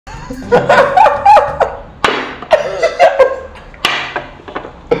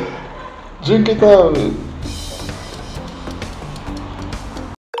Drink it out.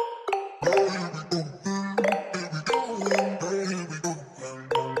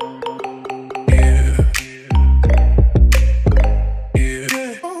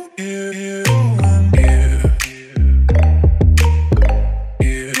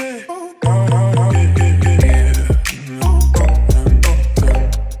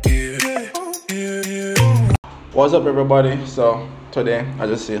 What's up, everybody? So today I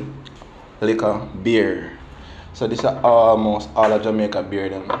just see liquor beer. So this is almost all of Jamaica beer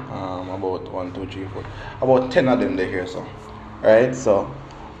them. About 1, 2, 3, 4, about 10 of them they here. So right. So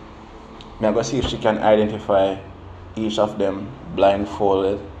I'm gonna see if she can identify each of them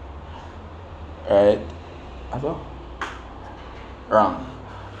blindfolded. Right. Also wrong.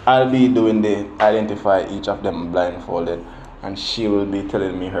 I'll be doing the identify each of them blindfolded, and she will be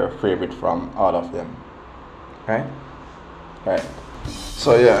telling me her favorite from all of them. Right? Right.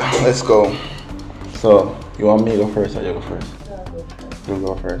 So yeah, let's go. So you want me to go first or you go first? You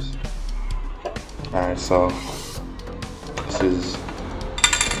go first. Alright, so this is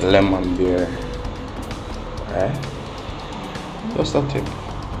lemon beer. Alright? Just a tip.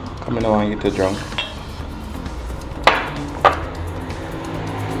 Come in, I want you to drink.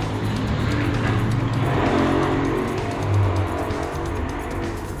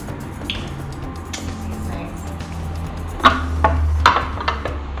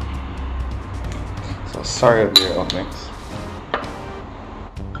 Sorry, beer up next.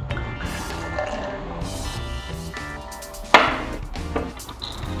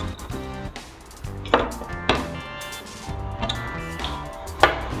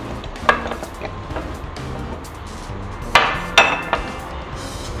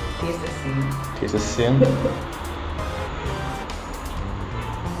 Taste the same.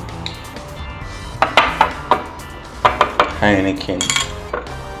 Heineken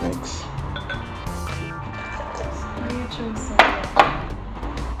mix.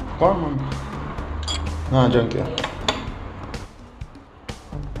 Come on. No, drink it.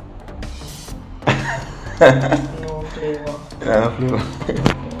 No flavor. Yeah, no flavor.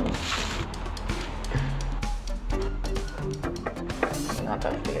 Not a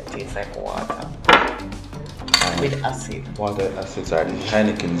flavor. It tastes like water. With acid. Water acids are the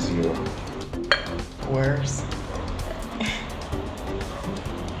Heineken Zero. Worse.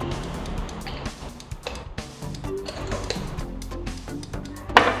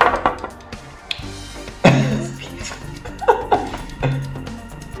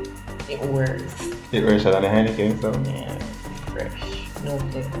 It worse than the Heineken, so? Yeah, fresh. No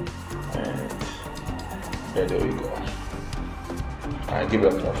flavor. Alright. Yeah, there we go. Alright, give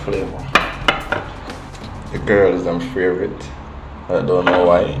it more flavor. The girls, them favorite. I don't know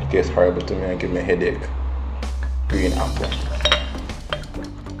why. It tastes horrible to me and give me a headache. Green apple.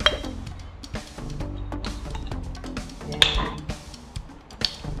 Yeah.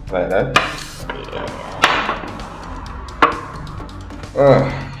 Like that? Yeah.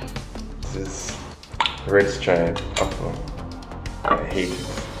 This is red stripe apple. I hate it.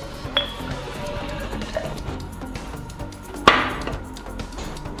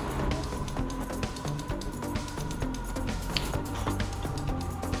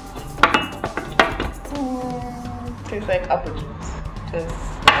 Tastes like apple juice. Just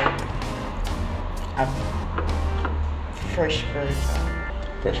like a fresh version.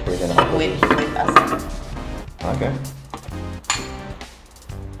 Fresh version of apple With juice. acid. Okay.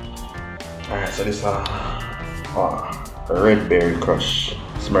 Alright, so this is red berry crush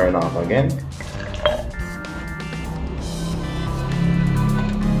Smirnoff again.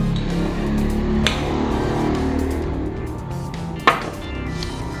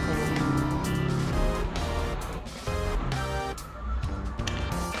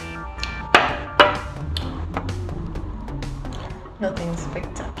 Nothing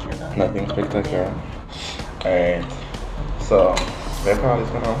spectacular. Nothing spectacular. Alright. So, what call this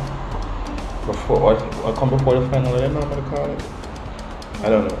one now? Before what come before the final? I don't know what to call it. I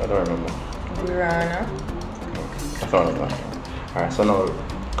don't know. I don't remember. Guarana. That's all I'm talking. Alright, so now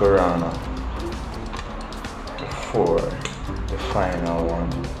Guarana before the final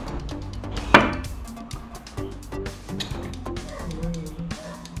one.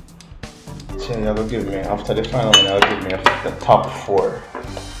 So you're gonna give me after the final one. I'll give me the top 4.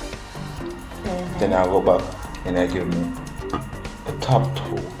 Then I'll go back and I'll give me the top 2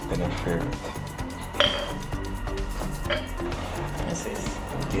 and a favorite. This is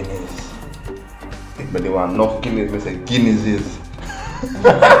Guinness. But they want enough Guinness, they say Guinness is.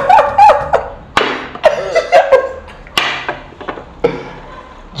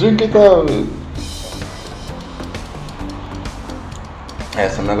 Drink it out.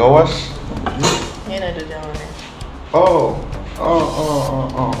 Yes, I'm gonna go wash. You know the down there. Oh.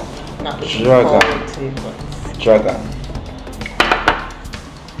 Not the Dragon. quality, but Dragon.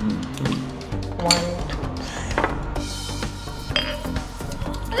 one, two.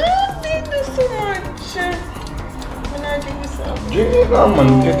 I did this so much. When I do something. Drink it out, man.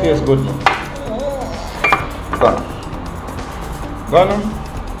 It tastes good, man. Go on. Go on.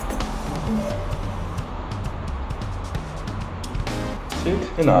 See it?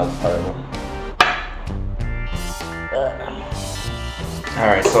 You know it's horrible.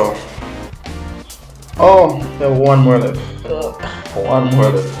 Alright, so. Oh, there have one more left. One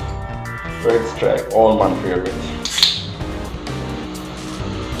more left. Red Strike, all man favorite.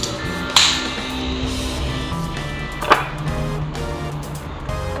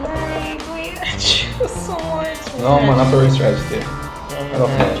 I choose so much. No, man, not Red Strike still. I love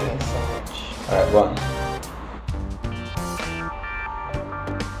I that. drink so much. Alright, go on.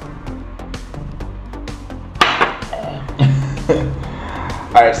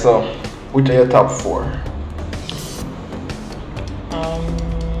 Alright, so which are your top 4?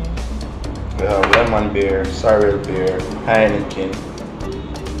 We have lemon beer, sorrel beer, Heineken,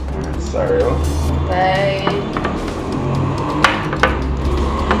 sorrel. 5,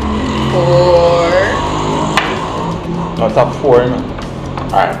 4. No, top 4, no?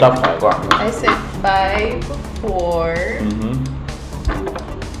 Alright, top 5, go on. I said 5, 4,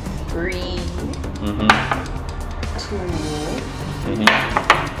 3, 2, 1.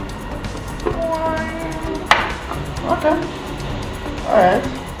 Okay. Alright.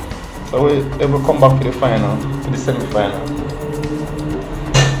 So we will come back to the final, to the semi-final.